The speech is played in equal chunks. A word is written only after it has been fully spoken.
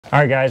All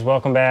right, guys,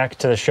 welcome back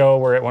to the show.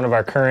 We're at one of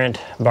our current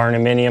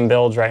Barndominium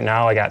builds right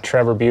now. I got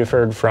Trevor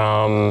Buford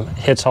from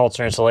Hitz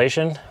Halter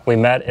Installation. We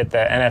met at the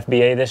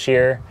NFBA this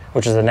year,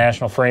 which is the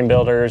National Frame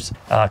Builders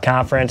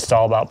Conference. It's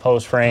all about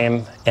post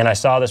frame. And I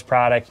saw this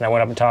product and I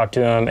went up and talked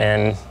to him,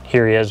 and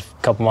here he is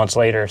a couple months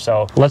later.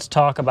 So let's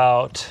talk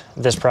about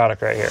this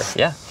product right here.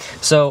 Yeah,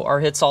 so our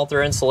Hitz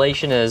Halter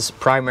installation is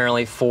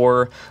primarily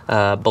for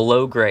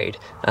below grade.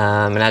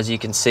 And as you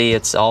can see,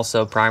 it's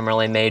also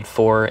primarily made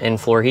for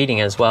in-floor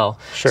heating as well.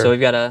 Sure. So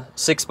we've got a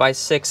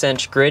 6x6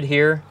 inch grid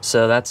here.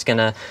 So that's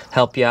gonna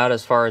help you out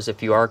as far as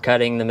if you are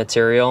cutting the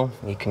material,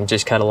 you can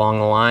just cut along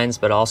the lines,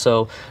 but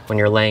also when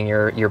you're laying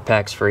your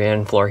pecs for your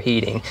in-floor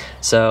heating.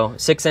 So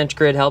 6-inch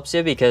grid helps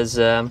you because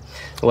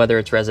whether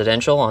it's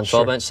residential on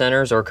 12-inch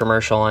centers or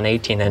commercial on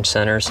 18-inch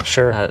centers,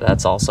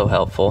 that's also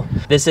helpful.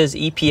 This is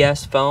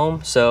EPS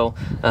foam, so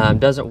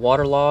doesn't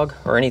waterlog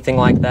or anything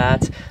like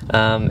that.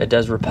 It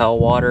does repel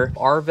water.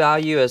 Our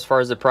value as far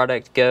as the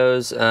product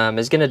goes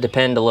is going to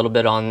depend a little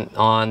bit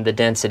on the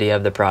density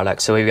of the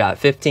product. So we've got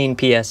 15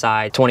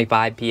 PSI,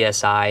 25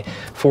 PSI,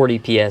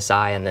 40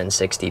 PSI, and then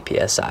 60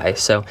 PSI.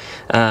 So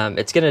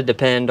it's going to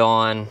depend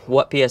on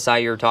what PSI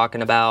you're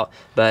talking about,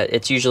 but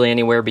it's usually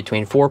anywhere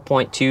between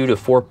 4.2 to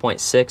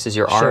 4.6 is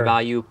your R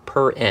value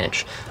per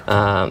inch.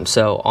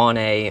 So on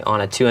a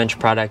 2-inch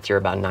product, you're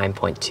about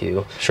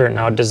 9.2. Sure.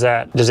 Now, does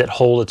it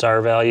hold its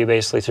R value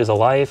basically through the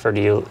life, or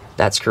do you?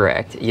 That's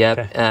correct. Yep.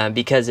 Okay.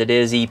 Because it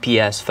is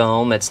EPS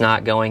foam, it's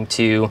not going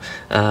to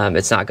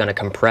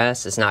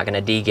compress. It's not going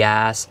to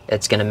degas.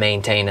 It's going to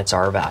maintain its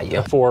R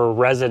value. For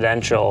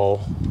residential,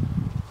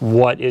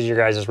 what is your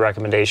guys'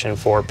 recommendation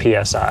for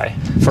PSI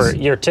for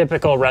your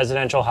typical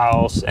residential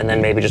house, and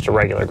then maybe just a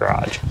regular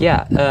garage?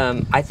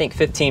 Yeah, I think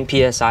 15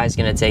 PSI is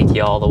going to take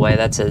you all the way.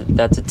 That's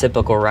a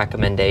typical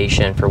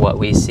recommendation for what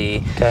we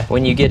see. Okay.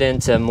 When you get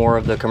into more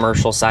of the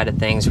commercial side of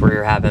things, where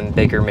you're having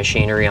bigger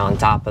machinery on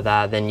top of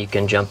that, then you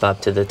can jump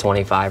up to the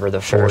 25 or the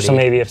 40. Sure. So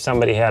maybe if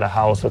somebody had a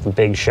house with a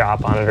big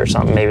shop on it or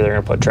something, maybe they're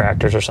going to put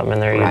tractors or something in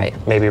there. Right.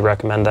 You'd maybe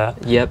recommend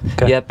that. Yep.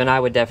 Okay. Yep. And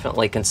I would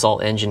definitely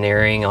consult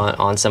engineering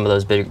on some of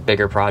those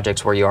bigger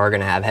projects where you are going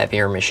to have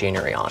heavier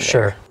machinery on there.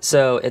 Sure.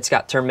 So it's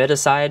got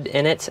termicide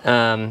in it.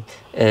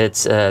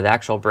 It's the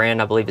actual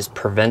brand, I believe, is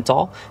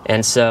Preventol,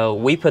 and so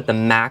we put the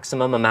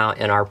maximum amount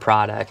in our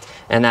product,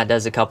 and that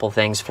does a couple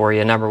things for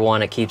you. Number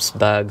one, it keeps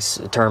bugs,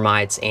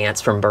 termites,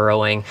 ants from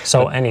burrowing.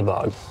 So any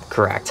bug.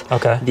 Correct.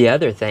 Okay. The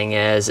other thing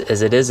is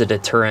it is a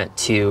deterrent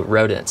to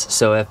rodents.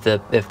 So if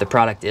the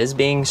product is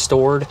being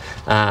stored,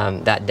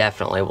 that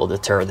definitely will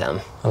deter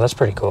them. Oh, that's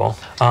pretty cool.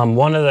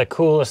 One of the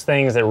coolest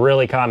things that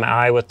really caught my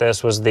eye with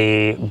this was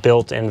the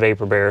built-in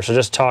vapor barrier. So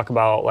just talk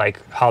about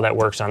like how that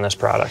works on this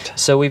product.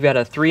 So we've got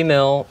a 3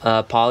 mil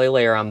poly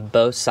layer on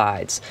both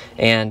sides,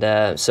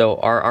 and so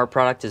our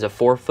product is a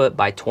 4-foot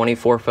by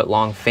 24-foot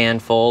long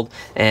Fanfold,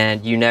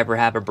 and you never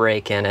have a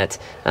break in it.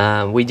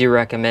 We do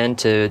recommend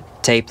to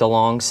tape the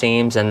long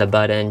seams and the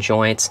butt-end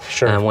joints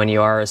when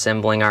you are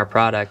assembling our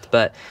product,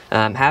 but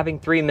having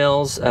 3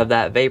 mils of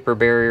that vapor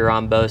barrier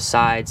on both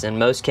sides in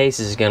most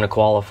cases is going to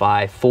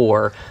qualify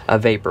for a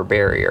vapor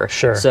barrier.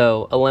 Sure.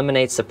 So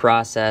eliminates the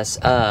process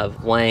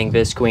of laying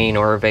visqueen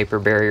or a vapor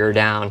barrier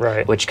down,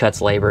 which cuts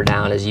labor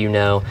down, as you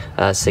know,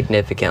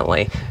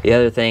 significantly. The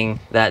other thing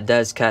that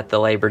does cut the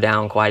labor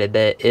down quite a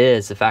bit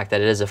is the fact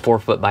that it is a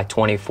 4-foot by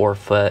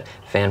 24-foot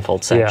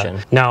Fanfold section.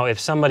 Yeah. Now, if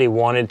somebody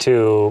wanted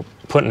to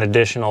put an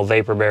additional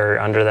vapor barrier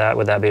under that,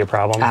 would that be a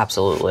problem?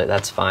 Absolutely,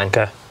 that's fine.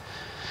 Okay.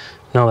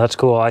 No, that's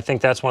cool. I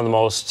think that's one of the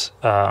most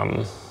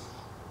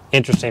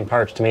interesting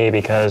parts to me,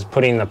 because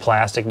putting the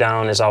plastic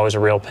down is always a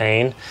real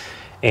pain,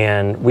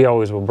 and we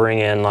always will bring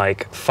in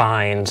like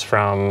fines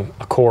from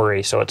a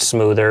quarry so it's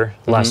smoother,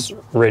 less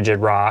rigid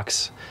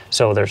rocks,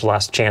 so there's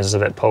less chances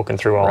of it poking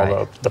through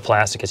all the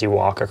plastic as you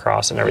walk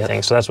across and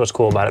everything. So that's what's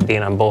cool about it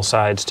being on both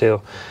sides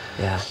too.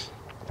 Yeah.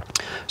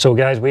 So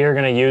guys, we are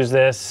going to use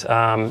this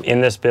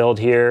in this build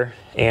here,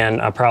 and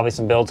probably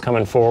some builds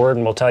coming forward,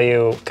 and we'll tell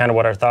you kind of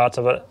what our thoughts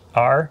of it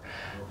are.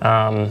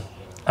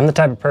 I'm the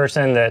type of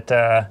person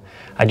that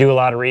I do a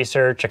lot of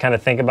research, I kind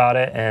of think about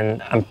it,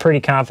 and I'm pretty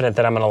confident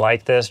that I'm going to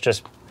like this,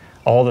 just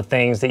all the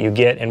things that you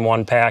get in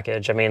one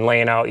package. I mean,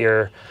 laying out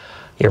your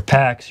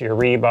pecs, your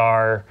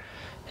rebar,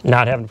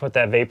 not having to put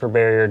that vapor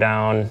barrier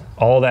down,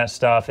 all that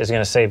stuff is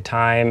going to save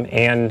time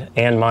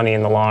and money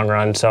in the long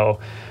run. So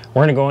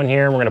we're going to go in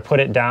here and we're going to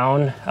put it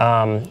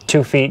down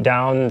 2 feet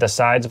down the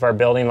sides of our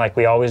building like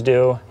we always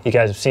do. You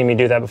guys have seen me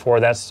do that before.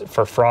 That's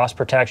for frost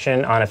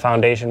protection on a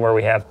foundation where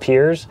we have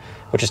piers,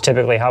 which is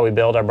typically how we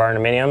build our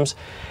barndominiums.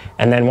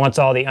 And then once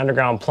all the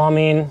underground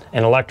plumbing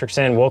and electric's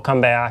in, we'll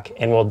come back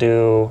and we'll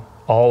do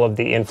all of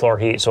the in-floor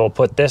heat. So we'll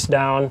put this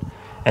down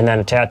and then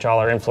attach all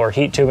our in-floor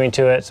heat tubing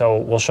to it. So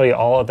we'll show you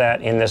all of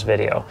that in this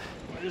video.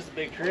 What is the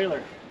big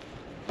trailer?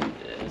 It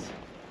is.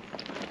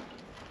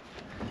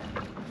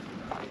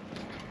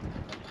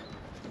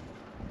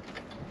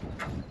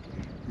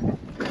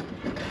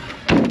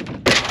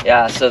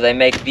 Yeah, so they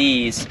make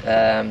these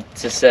to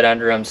sit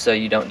under them so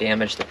you don't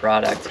damage the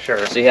product.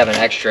 Sure. So you have an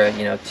extra,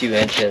 2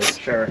 inches.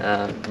 Sure.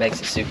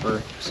 Makes it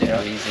super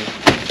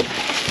easy.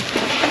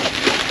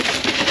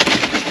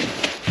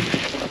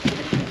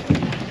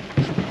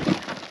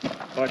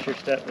 Watch your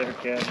step there,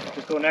 kid.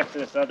 Just go next to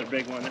this other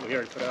big one that we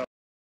already put out.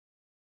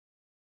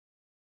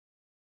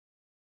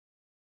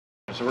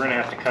 So we're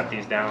gonna have to cut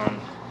these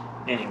down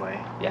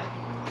anyway. Yeah.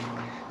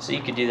 So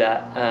you could do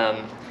that.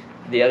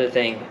 The other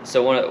thing,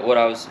 so what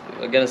I was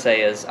gonna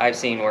say is I've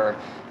seen where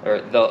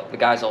the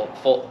guys will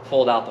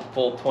fold out the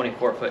full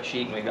 24-foot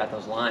sheet, and we've got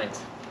those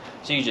lines.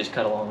 So you just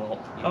cut along.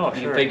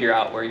 You figure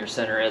out where your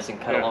center is and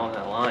cut along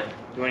that line.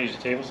 Do you want to use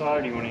a table saw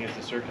or do you want to use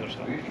the circular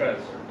saw? We try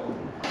the circle.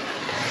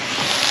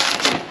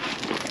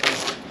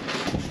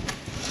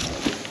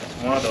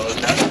 One of those.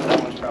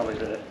 That one's probably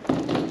the.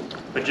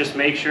 But just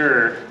make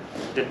sure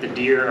that the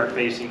deer are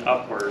facing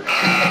upward.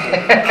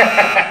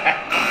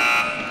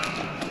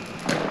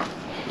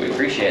 We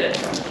appreciate it.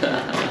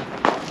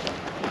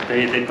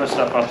 They put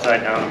stuff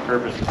upside down on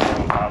purpose because it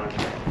don't bother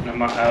me.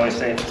 And I always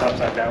say if it's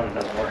upside down, it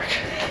doesn't work.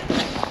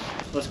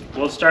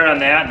 We'll start on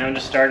that, and then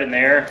just start in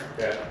there.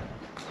 Yeah.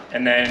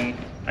 And then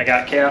I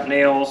got cap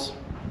nails.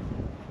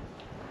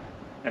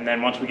 And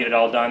then once we get it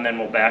all done, then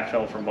we'll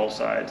backfill from both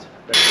sides.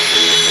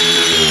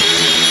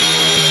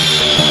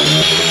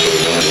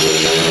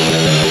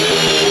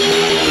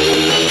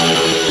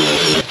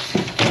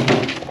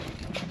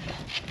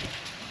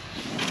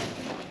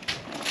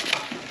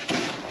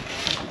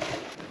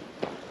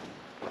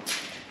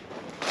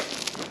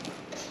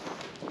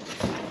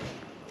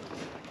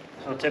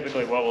 So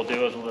typically what we'll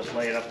do is we'll just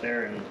lay it up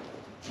there and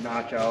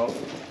notch out,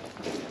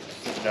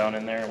 sit it down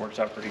in there. It works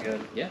out pretty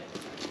good. Yeah.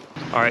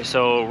 All right,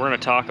 so we're going to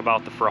talk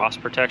about the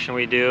frost protection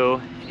we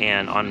do,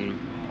 and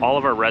on all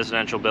of our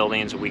residential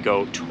buildings we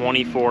go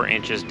 24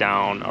 inches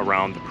down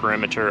around the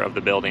perimeter of the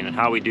building, and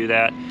how we do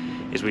that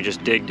is we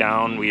just dig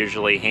down. We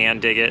usually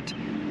hand dig it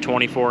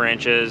 24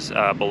 inches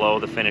below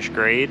the finished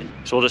grade.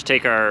 So we'll just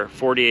take our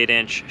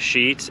 48-inch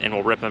sheets and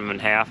we'll rip them in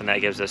half, and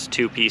that gives us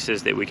two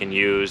pieces that we can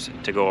use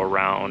to go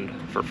around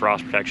for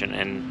frost protection.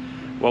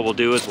 And what we'll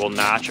do is we'll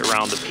notch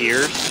around the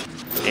piers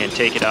and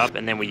take it up,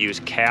 and then we use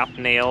cap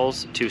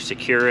nails to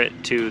secure it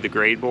to the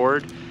grade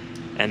board.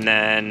 And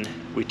then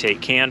we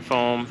take can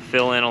foam,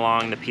 fill in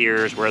along the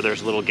piers where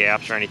there's little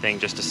gaps or anything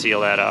just to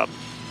seal that up.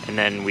 And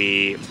then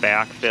we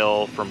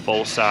backfill from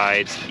both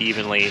sides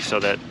evenly so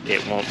that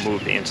it won't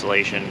move the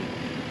insulation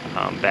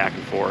back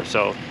and forth.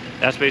 So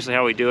that's basically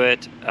how we do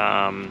it.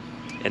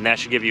 And that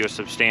should give you a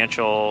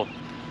substantial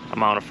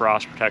amount of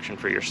frost protection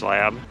for your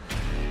slab.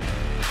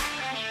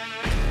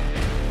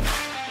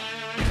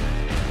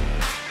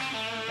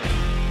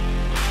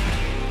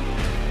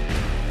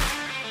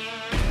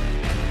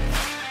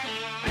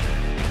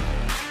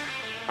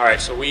 All right,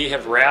 so we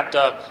have wrapped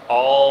up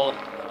all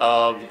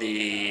of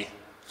the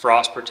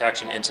frost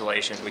protection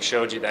insulation. We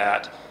showed you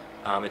that.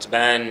 It's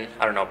been,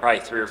 I don't know,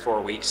 probably 3 or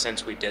 4 weeks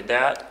since we did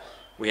that.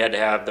 We had to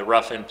have the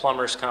rough-in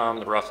plumbers come,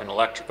 the rough-in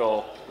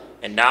electrical,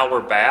 and now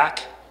we're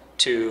back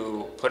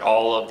to put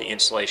all of the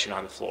insulation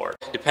on the floor.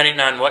 Depending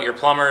on what your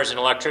plumbers and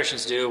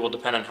electricians do will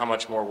depend on how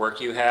much more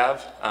work you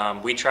have.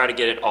 We try to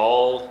get it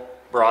all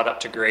brought up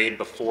to grade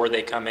before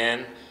they come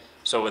in.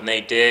 So when they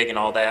dig and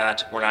all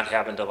that, we're not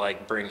having to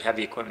like bring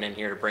heavy equipment in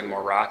here to bring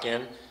more rock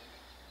in.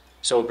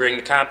 So we bring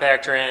the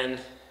compactor in,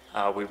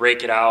 we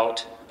rake it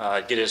out,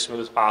 get it as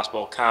smooth as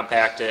possible,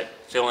 compact it,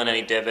 fill in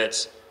any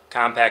divots,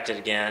 compact it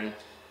again,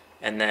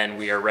 and then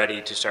we are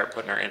ready to start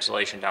putting our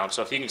insulation down.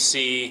 So if you can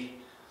see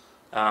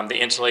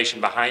the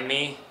insulation behind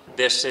me,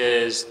 this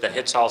is the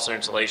Hitz Halter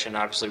insulation,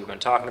 obviously we've been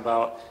talking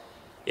about.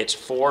 It's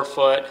 4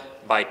 foot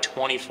by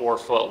 24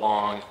 foot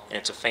long, and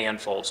it's a fan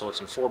fold, so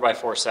it's in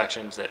 4x4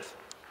 sections that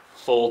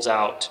folds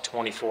out to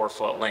 24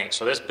 foot length.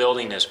 So this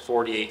building is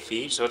 48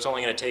 feet, so it's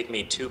only going to take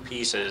me 2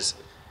 pieces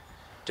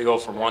to go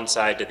from one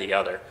side to the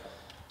other.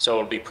 So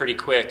it'll be pretty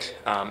quick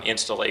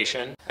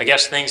installation. I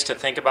guess things to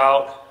think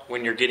about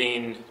when you're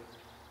getting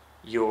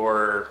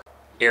your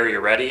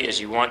area ready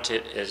is you want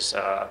it as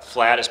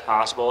flat as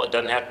possible. It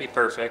doesn't have to be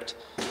perfect,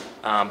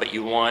 but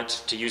you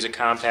want to use a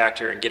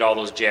compactor and get all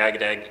those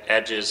jagged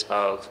edges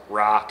of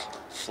rock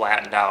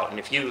flattened out. And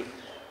if you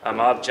I'll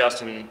have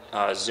Justin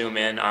zoom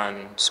in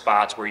on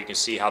spots where you can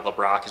see how the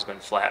rock has been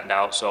flattened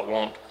out so it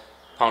won't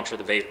puncture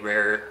the vapor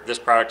barrier. This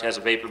product has a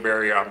vapor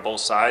barrier on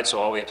both sides, so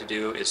all we have to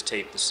do is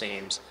tape the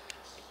seams.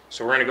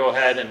 So we're going to go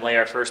ahead and lay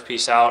our first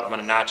piece out. I'm going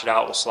to notch it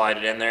out, we'll slide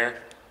it in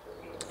there,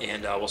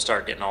 and we'll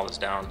start getting all this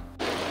down.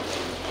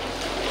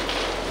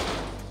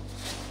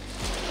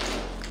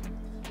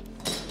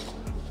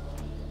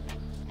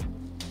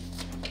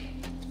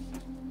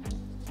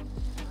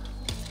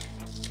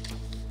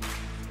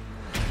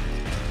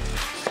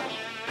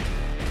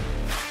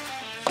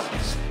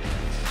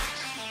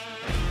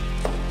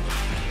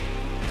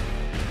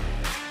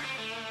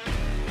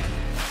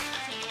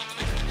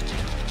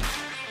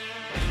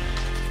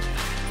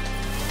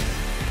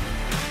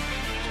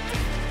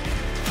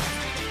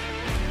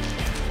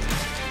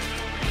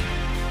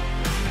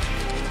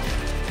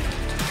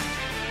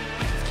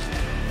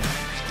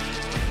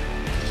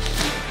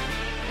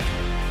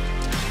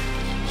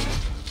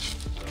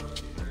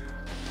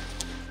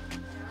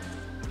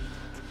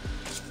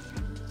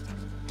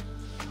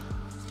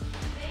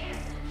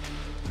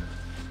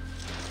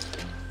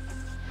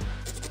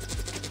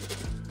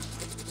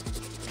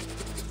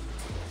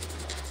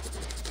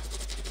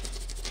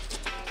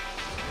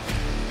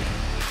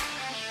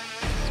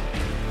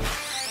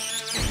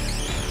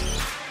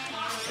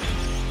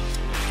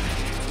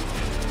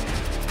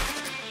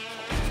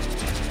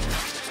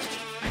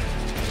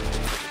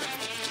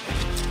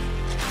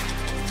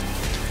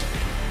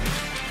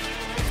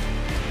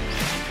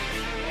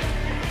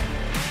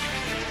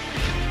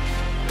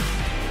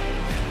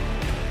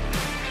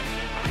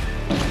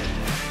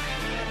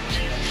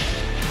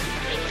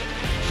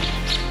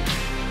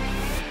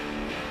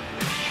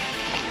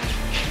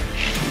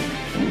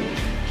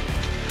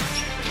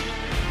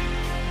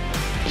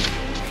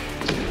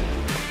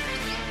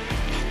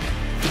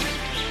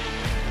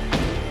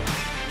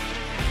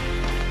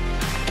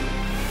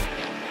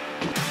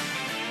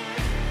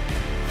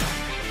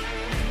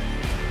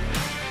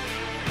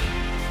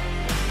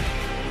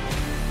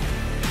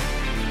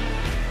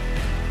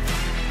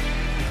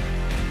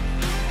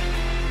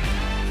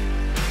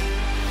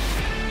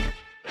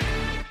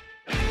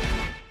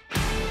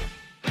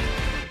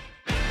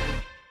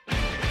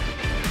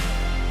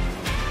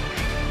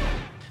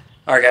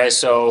 All right, guys,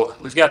 so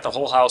we've got the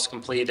whole house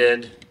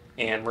completed,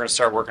 and we're going to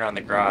start working on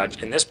the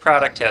garage. And this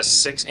product has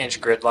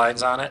 6-inch grid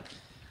lines on it.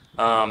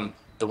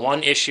 The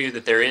one issue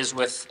that there is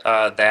with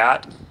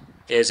that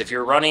is if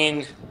you're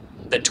running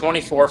the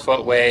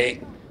 24-foot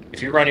way,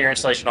 if you run your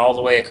insulation all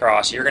the way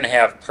across, you're going to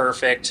have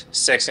perfect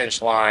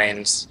 6-inch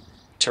lines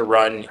to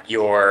run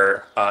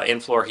your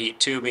in-floor heat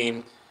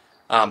tubing.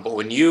 But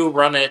when you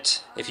run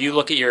it, if you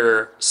look at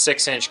your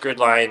 6-inch grid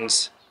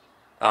lines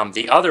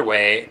the other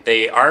way,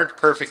 they aren't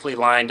perfectly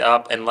lined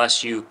up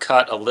unless you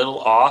cut a little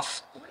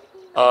off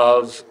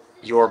of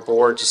your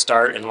board to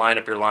start and line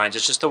up your lines.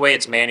 It's just the way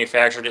it's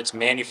manufactured. It's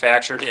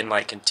manufactured in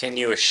like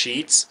continuous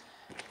sheets,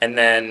 and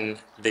then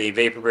the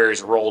vapor barrier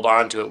is rolled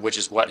onto it, which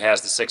is what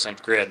has the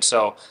 6-inch grid.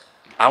 So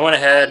I went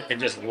ahead and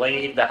just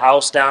laid the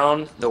house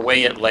down the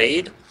way it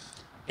laid,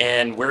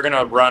 and we're going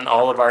to run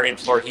all of our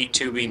in-floor heat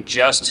tubing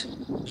just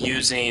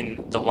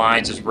using the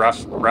lines as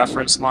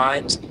reference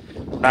lines.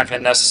 We're not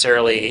going to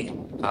necessarily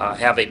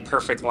have a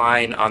perfect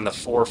line on the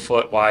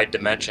 4-foot wide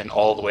dimension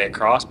all the way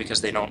across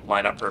because they don't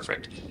line up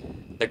perfect.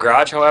 The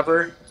garage,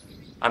 however,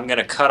 I'm going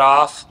to cut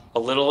off a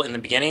little in the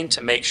beginning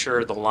to make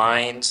sure the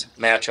lines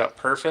match up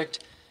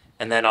perfect,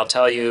 and then I'll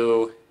tell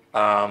you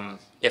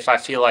if I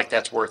feel like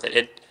that's worth it.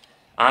 It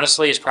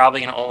honestly is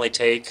probably going to only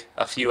take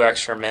a few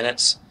extra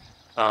minutes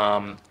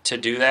to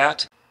do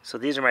that. So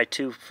these are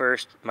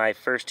my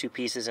first two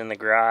pieces in the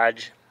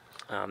garage.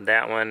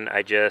 That one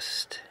I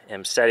just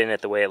am setting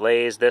it the way it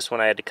lays. This one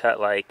I had to cut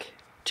like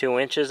 2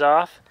 inches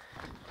off.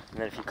 And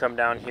then if you come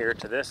down here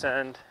to this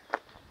end,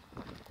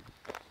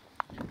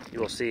 you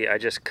will see I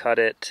just cut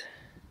it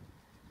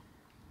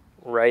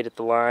right at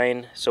the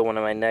line. So when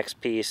my next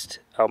piece,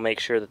 I'll make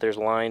sure that there's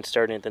lines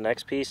starting at the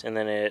next piece, and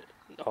then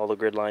all the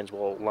grid lines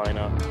will line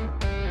up.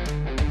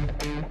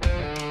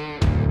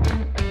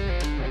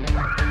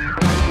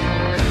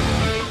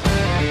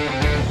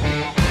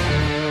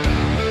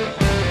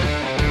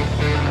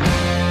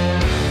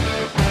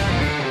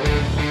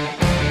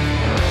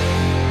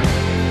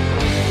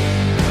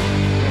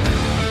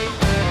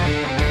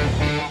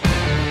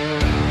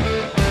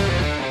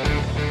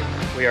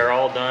 We are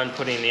all done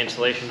putting the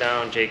insulation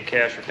down. Jake and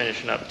Cash are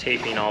finishing up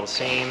taping all the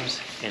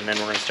seams, and then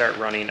we're going to start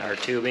running our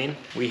tubing.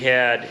 We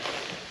had,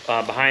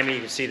 behind me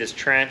you can see this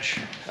trench.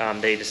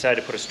 They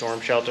decided to put a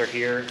storm shelter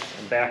here,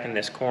 and back in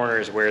this corner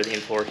is where the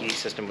in-floor heat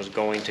system was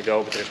going to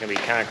go, but there's going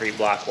to be concrete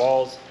block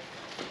walls.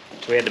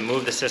 So we had to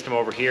move the system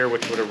over here,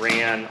 which would have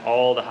ran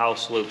all the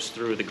house loops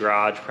through the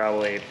garage,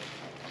 probably,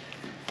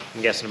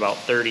 I'm guessing about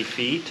 30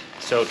 feet.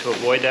 So to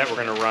avoid that,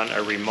 we're going to run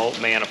a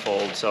remote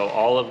manifold. So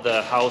all of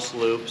the house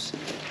loops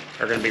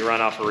are going to be run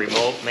off a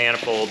remote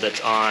manifold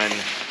that's on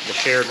the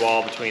shared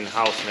wall between the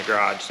house and the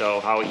garage. So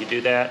how you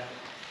do that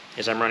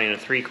is I'm running a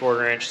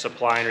 3/4 inch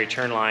supply and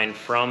return line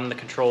from the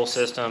control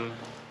system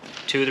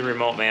to the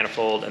remote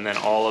manifold, and then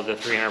all of the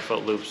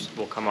 300-foot loops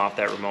will come off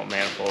that remote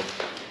manifold.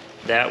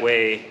 That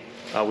way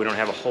we don't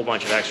have a whole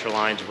bunch of extra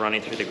lines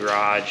running through the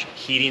garage,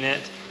 heating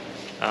it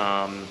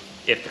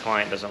if the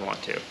client doesn't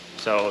want to.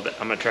 So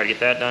I'm going to try to get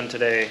that done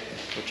today,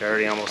 which I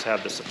already almost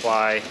have the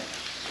supply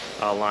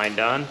line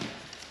done.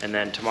 And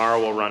then tomorrow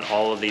we'll run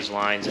all of these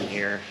lines in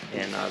here,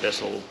 and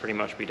this will pretty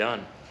much be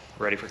done,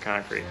 ready for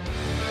concrete.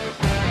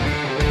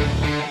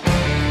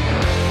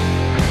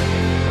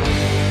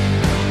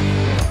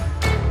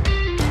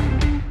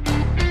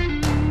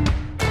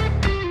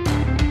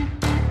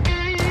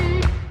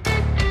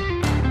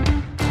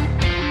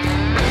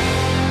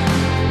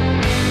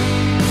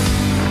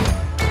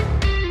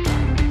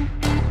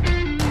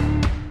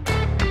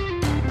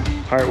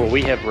 All right, well,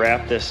 we have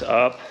wrapped this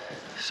up.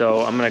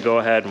 So I'm going to go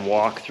ahead and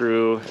walk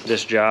through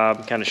this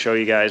job, kind of show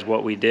you guys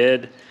what we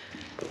did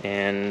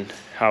and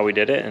how we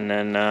did it, and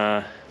then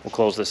we'll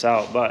close this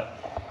out. But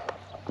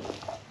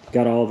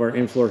got all of our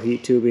in-floor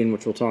heat tubing,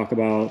 which we'll talk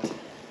about.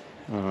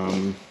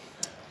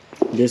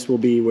 This will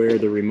be where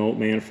the remote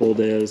manifold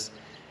is,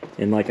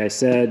 and like I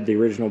said, the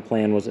original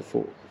plan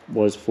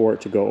was for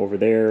it to go over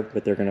there,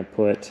 but they're going to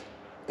put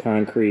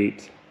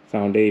concrete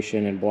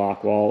foundation and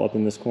block wall up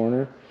in this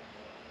corner.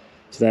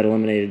 So that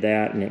eliminated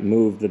that, and it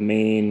moved the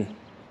main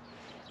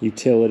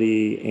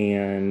utility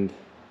and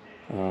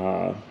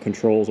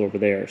controls over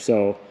there.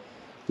 So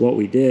what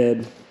we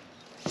did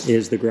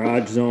is the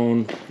garage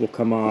zone will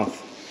come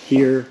off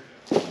here,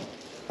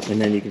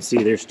 and then you can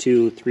see there's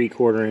two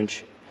 3/4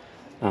 inch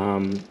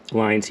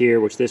lines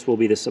here, which this will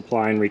be the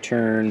supply and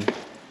return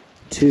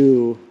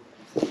to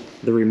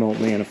the remote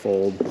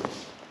manifold.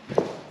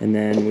 And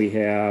then we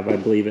have, I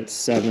believe it's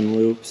 7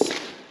 loops.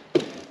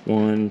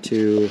 1,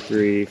 2,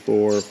 3,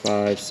 4,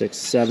 5, 6,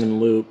 7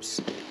 loops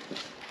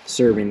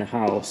serving the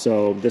house.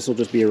 So this will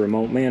just be a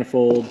remote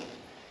manifold.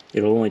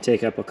 It'll only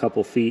take up a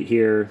couple feet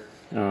here.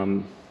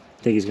 I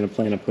think he's going to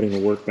plan on putting a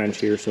workbench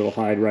here, so it'll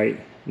hide right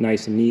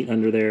nice and neat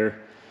under there.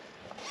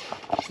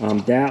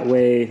 That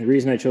way, the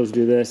reason I chose to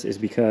do this is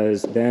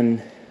because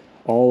then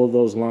all of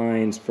those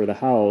lines for the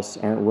house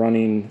aren't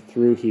running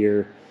through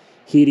here,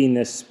 heating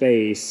this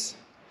space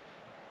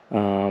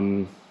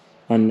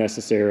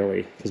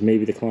unnecessarily, because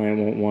maybe the client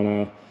won't want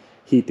to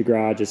heat the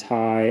garage as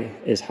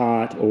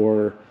hot,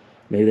 or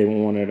maybe they won't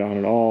want it on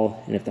at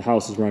all. And if the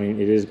house is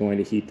running, it is going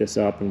to heat this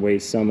up and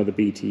waste some of the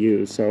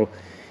BTUs. So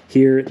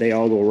here they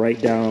all go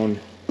right down,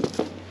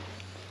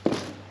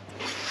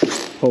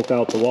 poke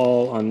out the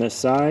wall on this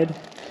side,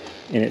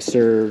 and it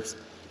serves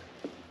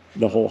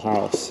the whole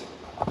house.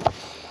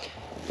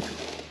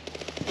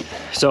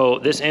 So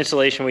this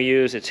insulation we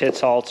use, it's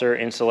Hitz Halter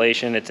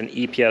insulation. It's an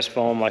EPS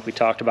foam like we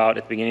talked about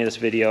at the beginning of this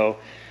video.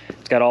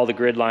 It's got all the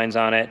grid lines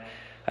on it.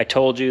 I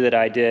told you that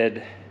I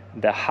did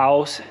the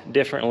house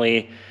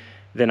differently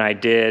than I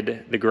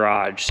did the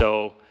garage.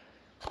 So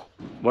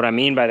what I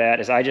mean by that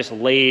is I just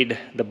laid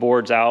the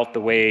boards out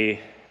the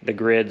way the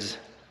grids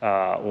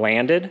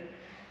landed.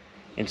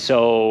 And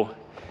so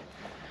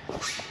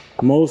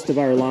most of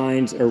our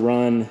lines are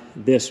run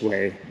this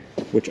way,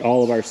 which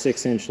all of our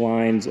 6-inch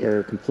lines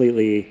are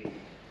completely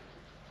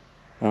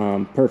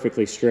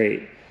perfectly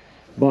straight.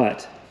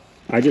 But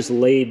I just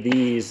laid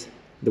these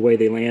the way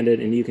they landed,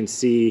 and you can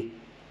see,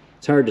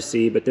 it's hard to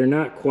see, but they're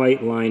not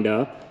quite lined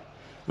up.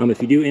 If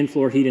you do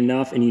in-floor heat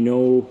enough and you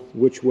know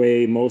which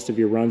way most of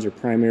your runs are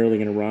primarily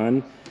going to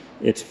run,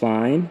 it's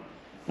fine.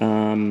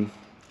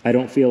 I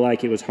don't feel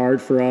like it was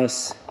hard for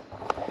us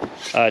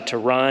to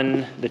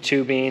run the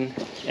tubing,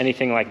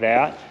 anything like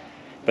that.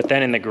 But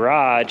then in the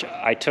garage,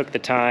 I took the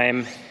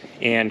time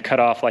and cut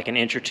off like an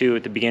inch or two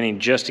at the beginning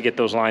just to get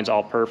those lines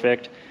all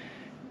perfect.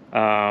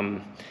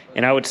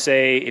 And I would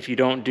say if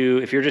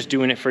you're just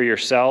doing it for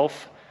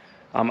yourself,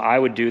 I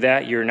would do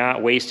that. You're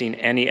not wasting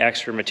any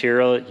extra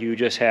material. You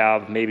just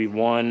have maybe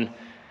 1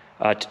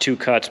 to 2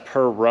 cuts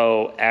per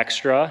row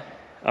extra,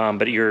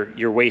 but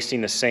you're wasting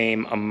the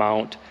same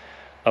amount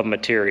of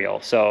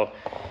material. So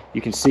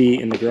you can see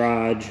in the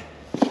garage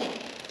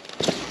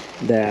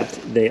that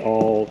they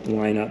all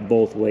line up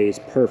both ways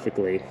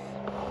perfectly.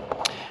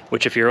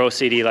 Which if you're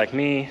OCD like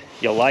me,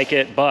 you'll like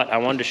it, but I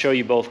wanted to show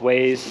you both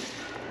ways.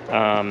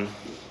 It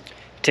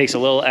takes a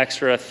little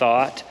extra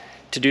thought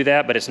to do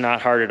that, but it's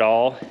not hard at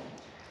all.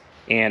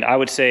 And I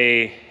would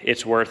say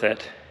it's worth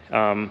it.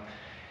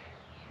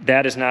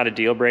 That is not a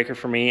deal breaker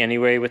for me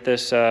anyway with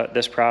this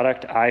this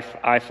product.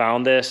 I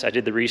found this, I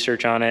did the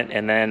research on it,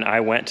 and then I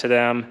went to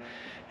them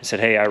and said,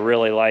 hey, I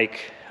really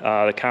like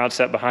the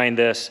concept behind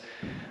this,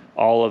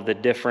 all of the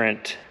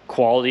different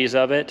qualities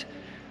of it.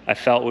 I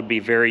felt would be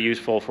very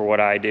useful for what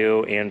I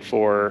do and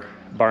for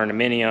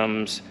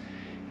Barndominiums.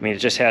 I mean, it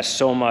just has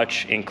so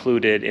much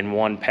included in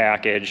one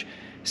package.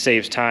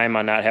 Saves time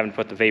on not having to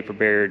put the vapor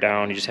barrier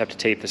down. You just have to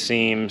tape the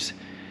seams.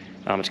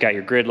 It's got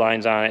your grid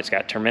lines on it. It's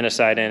got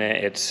termicide in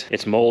it.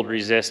 It's mold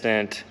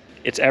resistant.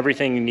 It's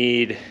everything you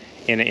need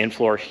in an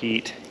in-floor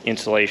heat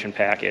insulation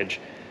package.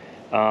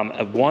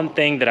 One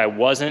thing that I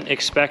wasn't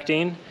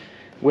expecting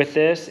with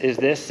this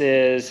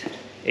is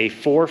a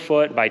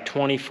 4-foot by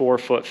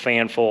 24-foot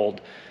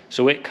fanfold.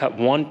 So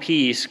one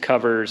piece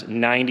covers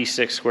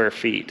 96 square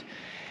feet.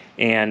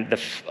 And the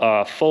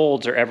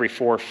folds are every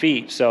 4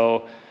 feet.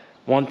 So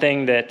one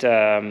thing that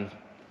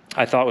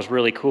I thought was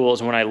really cool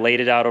is when I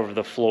laid it out over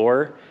the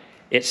floor,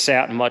 it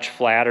sat much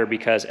flatter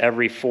because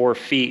every 4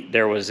 feet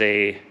there was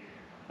a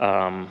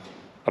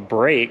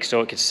break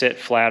so it could sit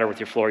flatter with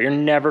your floor. You're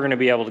never going to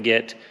be able to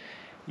get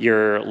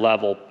your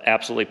level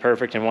absolutely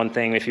perfect. And one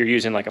thing, if you're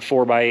using like a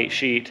 4x8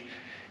 sheet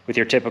with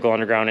your typical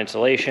underground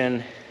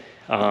insulation,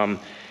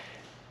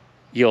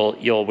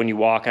 you'll when you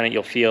walk on it,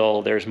 you'll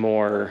feel there's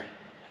more.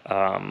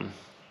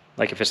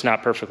 Like if it's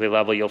not perfectly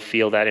level, you'll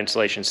feel that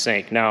insulation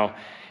sink. Now,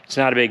 it's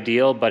not a big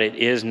deal, but it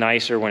is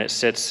nicer when it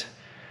sits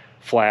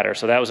flatter.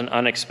 So that was an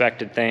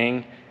unexpected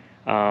thing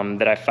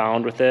that I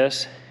found with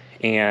this.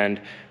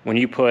 And when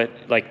you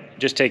put, like,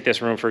 just take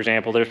this room for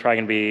example, there's probably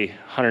gonna be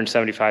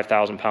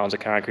 175,000 pounds of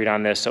concrete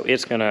on this, so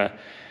it's gonna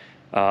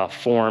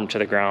form to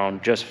the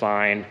ground just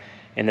fine,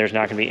 and there's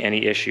not gonna be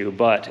any issue.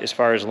 But as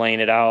far as laying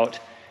it out,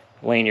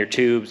 laying your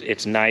tubes,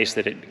 it's nice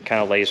that it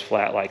kind of lays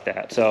flat like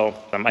that. So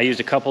I used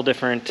a couple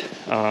different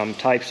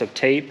types of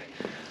tape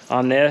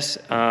on this.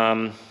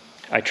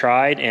 I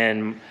tried,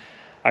 and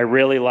I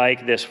really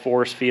like this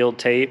force field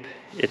tape.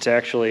 It's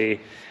actually,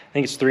 I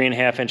think it's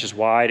 3.5 inches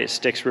wide. It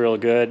sticks real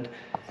good.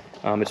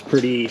 It's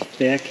pretty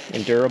thick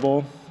and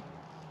durable.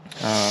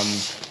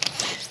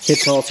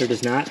 Hitz Halter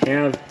does not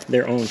have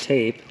their own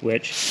tape,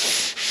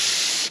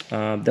 which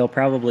they'll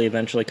probably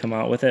eventually come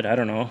out with it. I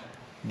don't know.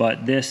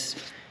 But this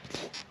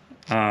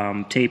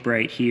tape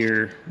right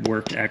here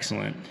worked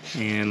excellent.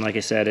 And like I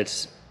said,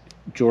 it's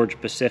Georgia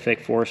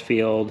Pacific force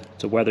field.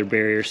 It's a weather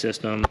barrier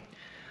system.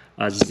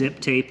 Zip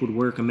tape would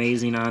work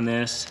amazing on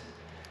this.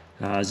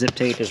 Zip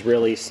tape is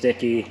really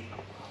sticky.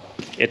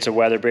 It's a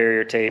weather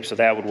barrier tape, so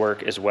that would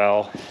work as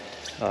well.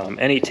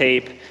 Any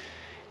tape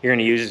you're going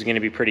to use is going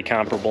to be pretty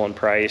comparable in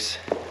price.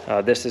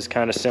 This is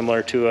kind of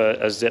similar to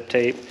a zip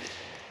tape.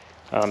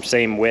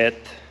 Same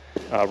width,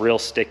 real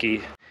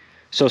sticky.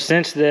 So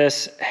since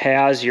this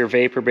has your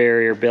vapor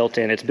barrier built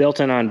in, it's built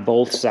in on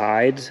both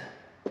sides.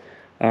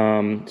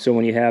 So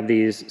when you have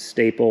these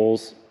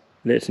staples,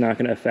 it's not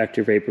going to affect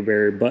your vapor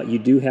barrier, but you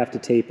do have to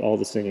tape all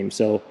the same.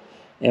 So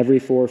every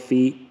 4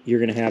 feet, you're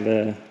going to have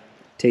a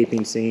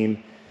taping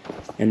seam,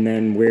 and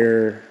then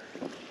where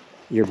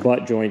your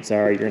butt joints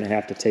are, you're gonna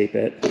have to tape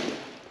it.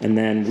 And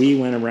then we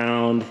went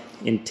around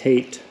and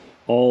taped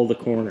all the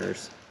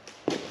corners.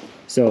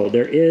 So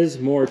there is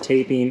more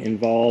taping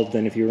involved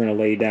than if you were gonna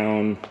lay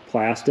down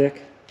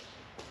plastic.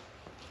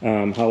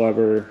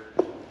 However,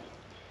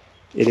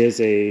 it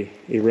is a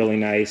really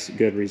nice,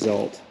 good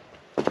result.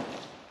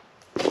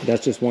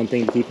 That's just one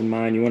thing to keep in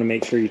mind. You wanna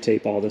make sure you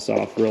tape all this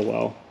off real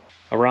well.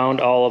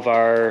 Around all of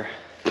our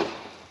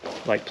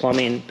like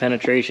plumbing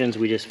penetrations,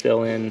 we just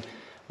fill in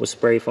with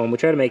spray foam. We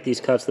try to make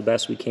these cuts the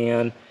best we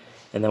can,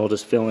 and then we'll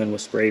just fill in with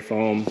spray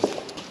foam.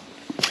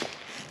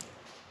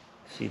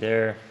 See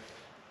there?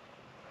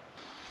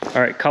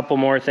 All right, couple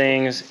more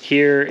things.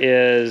 Here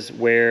is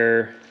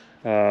where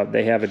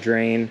they have a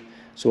drain.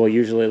 So we'll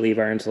usually leave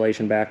our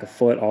insulation back a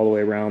foot all the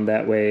way around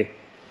that way.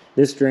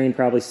 This drain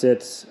probably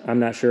sits, I'm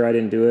not sure, I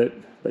didn't do it,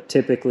 but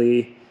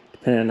typically,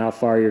 depending on how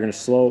far you're gonna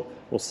slope,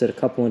 will sit a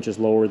couple inches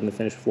lower than the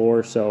finished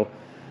floor. So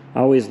I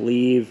always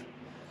leave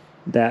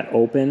that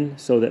open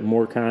so that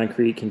more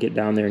concrete can get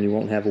down there and you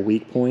won't have a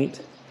weak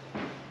point.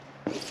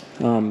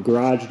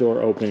 Garage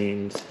door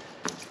openings.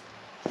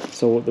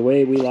 So the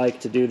way we like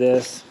to do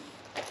this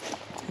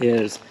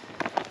is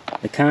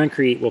the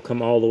concrete will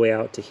come all the way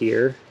out to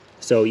here.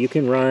 So you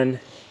can run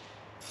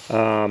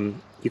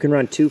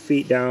 2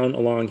 feet down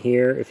along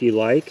here if you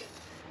like.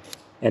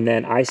 And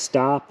then I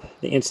stop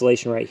the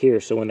insulation right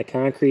here. So when the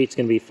concrete's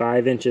gonna be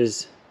 5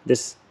 inches,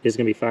 this is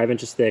gonna be 5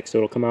 inches thick, so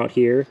it'll come out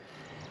here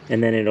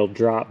and then it'll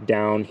drop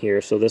down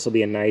here. So this will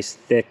be a nice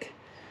thick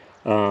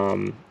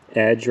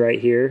edge right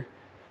here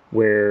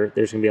where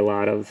there's gonna be a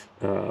lot of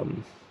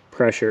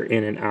pressure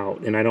in and out.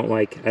 And I don't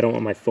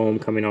want my foam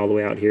coming all the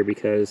way out here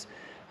because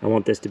I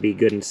want this to be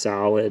good and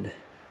solid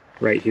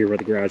right here where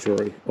the garage door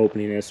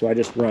opening is. So I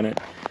just run it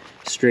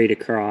straight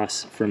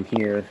across from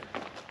here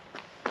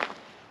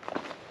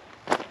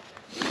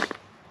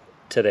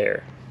to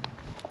there.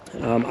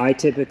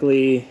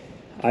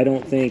 I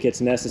don't think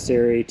it's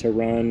necessary to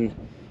run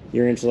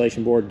your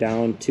insulation board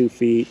down 2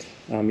 feet.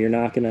 You're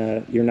not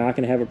gonna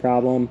have a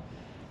problem,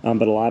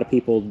 but a lot of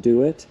people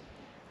do it.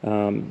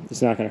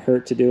 It's not gonna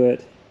hurt to do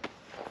it.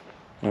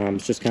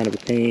 It's just kind of a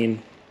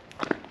pain,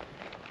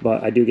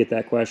 but I do get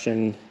that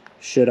question,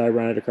 should I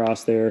run it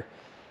across there?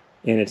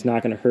 And it's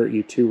not gonna hurt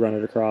you to run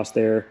it across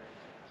there.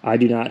 I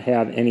do not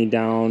have any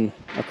down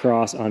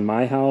across on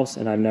my house,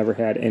 and I've never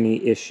had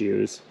any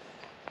issues.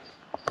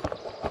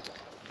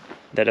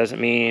 That doesn't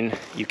mean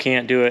you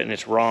can't do it and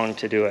it's wrong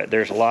to do it.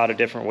 There's a lot of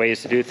different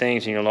ways to do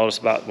things, and you'll notice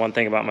about one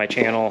thing about my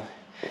channel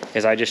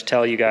is I just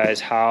tell you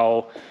guys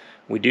how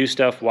we do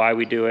stuff, why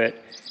we do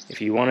it. If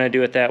you want to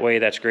do it that way,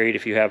 that's great.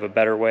 If you have a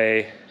better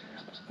way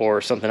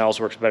or something else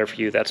works better for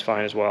you, that's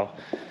fine as well.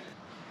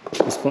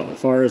 As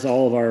far as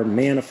all of our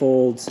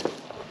manifolds,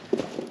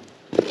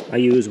 I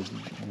use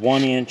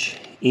 1-inch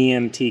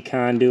EMT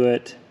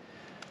conduit.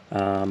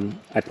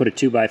 I put a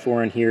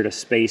 2x4 in here to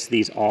space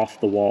these off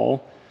the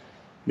wall.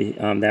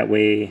 That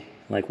way,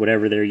 like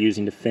whatever they're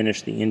using to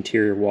finish the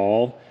interior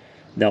wall,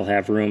 they'll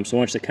have room. So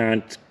once the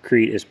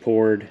concrete is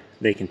poured,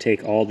 they can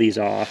take all these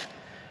off,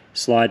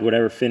 slide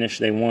whatever finish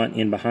they want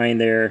in behind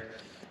there,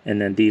 and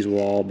then these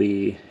will all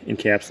be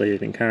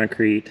encapsulated in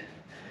concrete.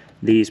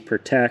 These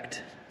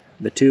protect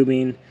the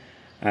tubing.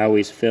 I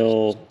always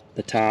fill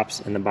the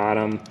tops and the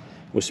bottom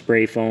with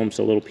spray foam,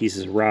 so little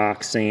pieces of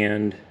rock,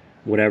 sand,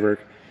 whatever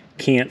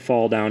can't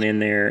fall down in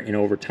there and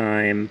over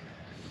time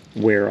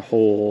wear a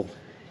hole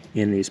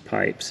in these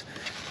pipes.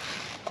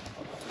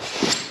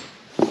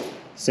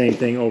 Same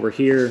thing over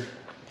here.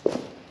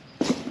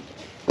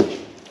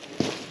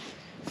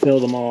 Fill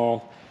them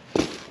all.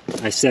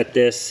 I set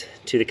this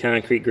to the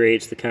concrete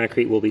grades. The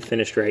concrete will be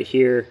finished right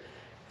here.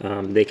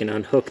 They can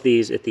unhook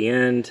these at the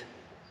end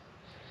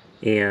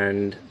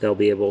and they'll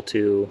be able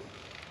to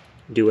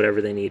do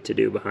whatever they need to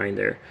do behind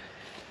there.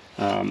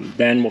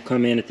 Then we'll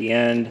come in at the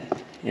end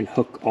and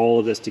hook all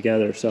of this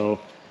together. So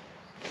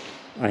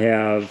I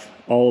have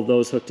all of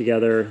those hooked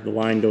together. The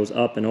line goes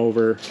up and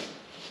over,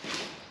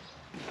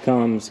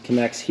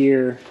 connects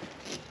here,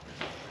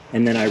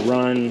 and then I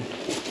run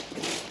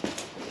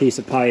a piece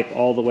of pipe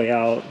all the way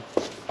out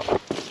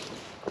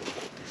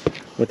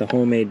with a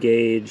homemade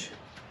gauge,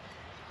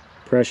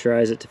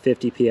 pressurize it to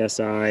 50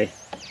 psi,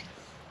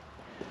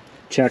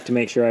 check to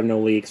make sure I have no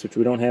leaks, which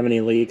we don't have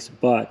any leaks,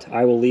 but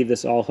I will leave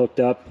this all hooked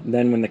up.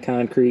 Then when the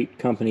concrete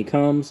company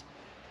comes,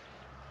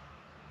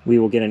 we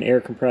will get an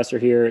air compressor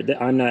here.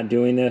 I'm not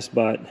doing this,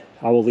 but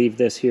I will leave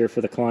this here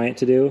for the client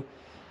to do.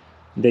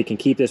 They can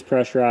keep this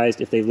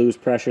pressurized. If they lose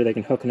pressure, they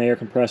can hook an air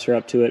compressor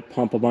up to it,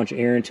 pump a bunch of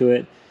air into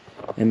it,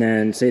 and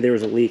then say there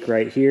was a leak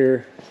right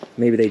here.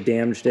 Maybe they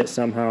damaged it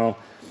somehow.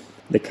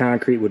 The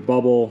concrete would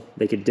bubble.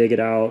 They could dig it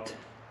out,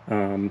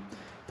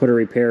 put a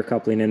repair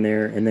coupling in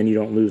there, and then you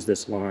don't lose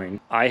this line.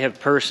 I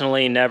have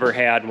personally never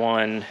had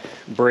one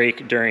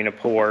break during a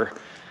pour.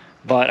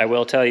 But I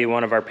will tell you,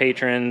 one of our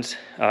patrons,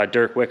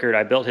 Dirk Wickard,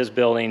 I built his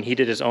building. He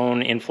did his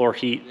own in-floor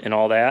heat and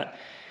all that.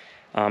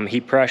 He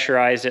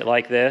pressurized it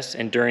like this,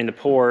 and during the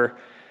pour,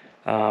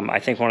 I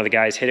think one of the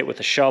guys hit it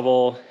with a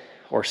shovel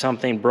or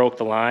something broke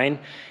the line,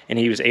 and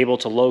he was able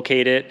to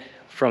locate it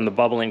from the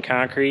bubbling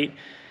concrete,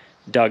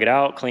 dug it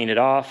out, cleaned it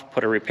off,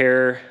 put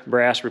a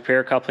brass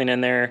repair coupling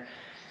in there,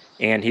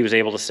 and he was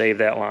able to save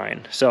that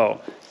line.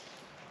 So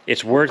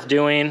it's worth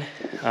doing.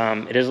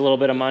 It is a little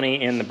bit of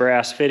money in the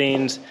brass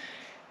fittings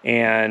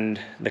and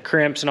the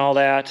crimps and all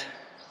that,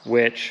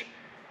 which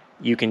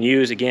you can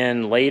use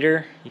again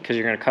later because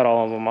you're going to cut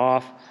all of them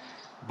off,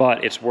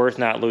 but it's worth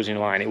not losing a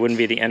line. It wouldn't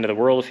be the end of the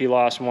world if you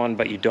lost one,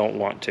 but you don't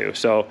want to.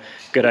 So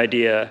good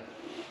idea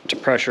to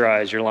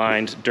pressurize your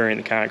lines during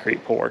the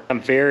concrete pour.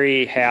 I'm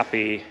very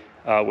happy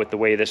with the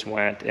way this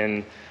went,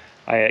 and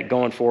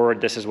going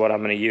forward, this is what I'm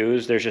going to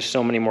use. There's just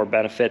so many more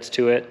benefits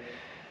to it.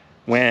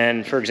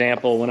 For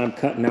example, when I'm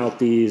cutting out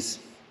these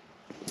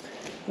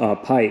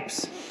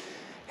pipes,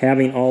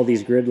 having all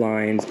these grid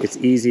lines, it's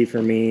easy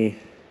for me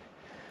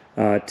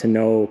to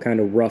know kind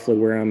of roughly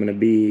where I'm going to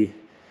be.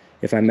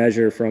 If I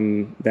measure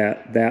from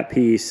that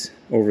piece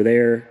over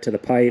there to the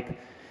pipe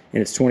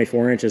and it's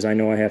 24 inches, I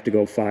know I have to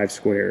go 5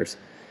 squares,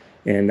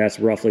 and that's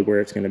roughly where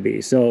it's going to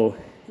be. So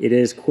it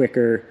is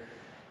quicker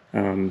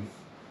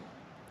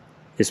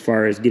as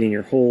far as getting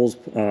your holes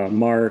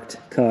marked,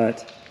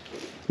 cut.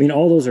 I mean,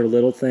 all those are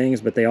little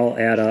things, but they all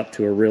add up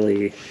to a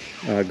really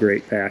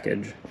great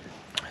package.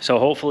 So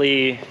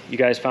hopefully you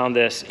guys found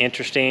this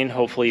interesting.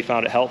 Hopefully you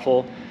found it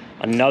helpful.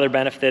 Another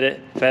benefit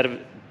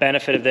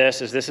of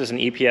this is an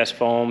EPS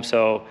foam,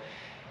 so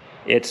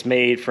it's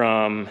made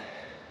from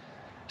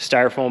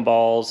styrofoam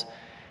balls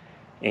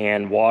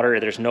and water.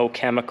 There's no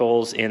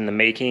chemicals in the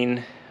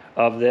making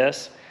of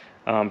this,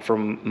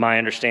 from my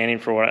understanding,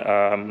 for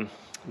what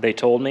they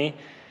told me.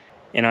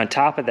 And on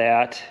top of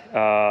that,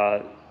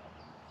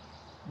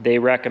 they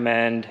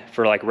recommend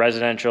for like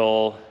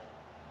residential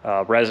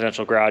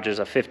garages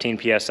a 15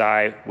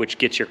 PSI, which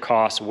gets your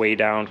costs way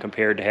down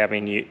compared to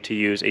having to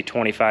use a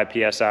 25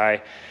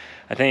 PSI.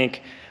 I'm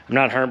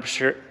not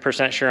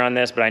 100% sure on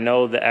this, but I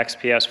know the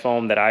XPS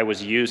foam that I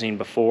was using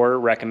before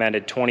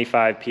recommended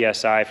 25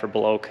 PSI for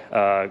below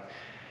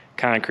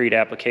concrete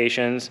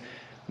applications,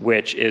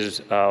 which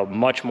is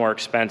much more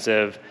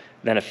expensive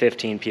than a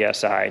 15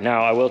 PSI.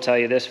 Now, I will tell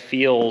you, this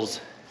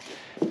feels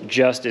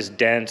just as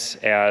dense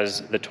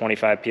as the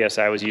 25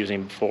 PSI I was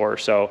using before.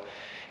 So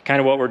kind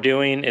of what we're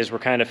doing is we're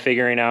kind of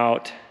figuring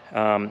out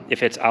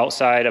if it's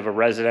outside of a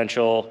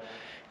residential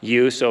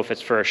use. So if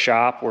it's for a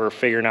shop, we're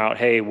figuring out,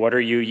 hey, what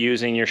are you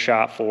using your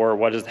shop for?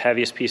 What is the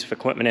heaviest piece of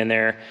equipment in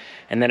there?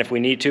 And then if we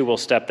need to, we'll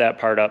step that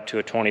part up to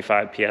a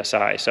 25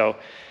 PSI. So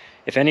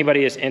if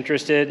anybody is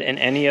interested in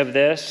any of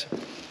this,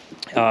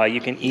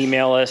 you can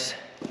email us,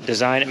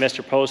 design at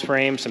Mr.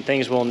 Postframe. Some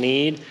things we'll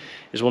need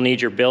is we'll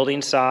need your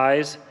building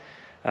size.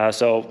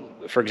 So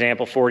for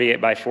example, 48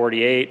 by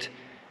 48.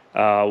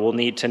 We'll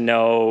need to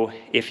know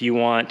if you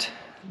want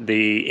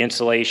the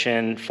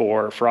insulation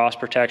for frost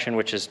protection,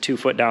 which is 2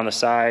 foot down the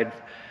side.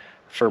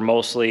 For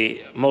most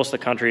of the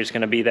country is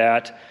going to be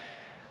that.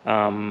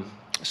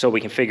 So we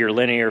can figure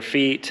linear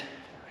feet.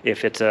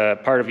 If it's a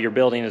part of your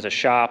building as a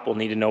shop, we'll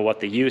need to know what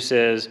the use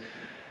is.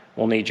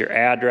 We'll need your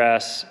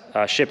address,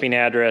 shipping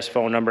address,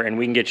 phone number, and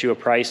we can get you a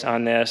price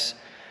on this,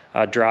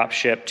 drop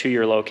ship to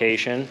your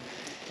location,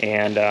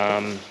 and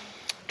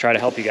try to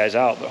help you guys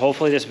out. But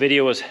hopefully this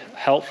video was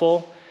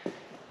helpful.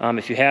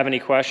 If you have any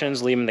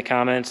questions, leave them in the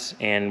comments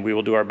and we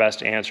will do our best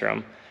to answer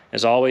them.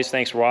 As always,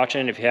 thanks for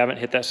watching. If you haven't,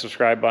 hit that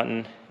subscribe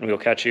button and we will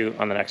catch you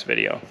on the next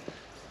video.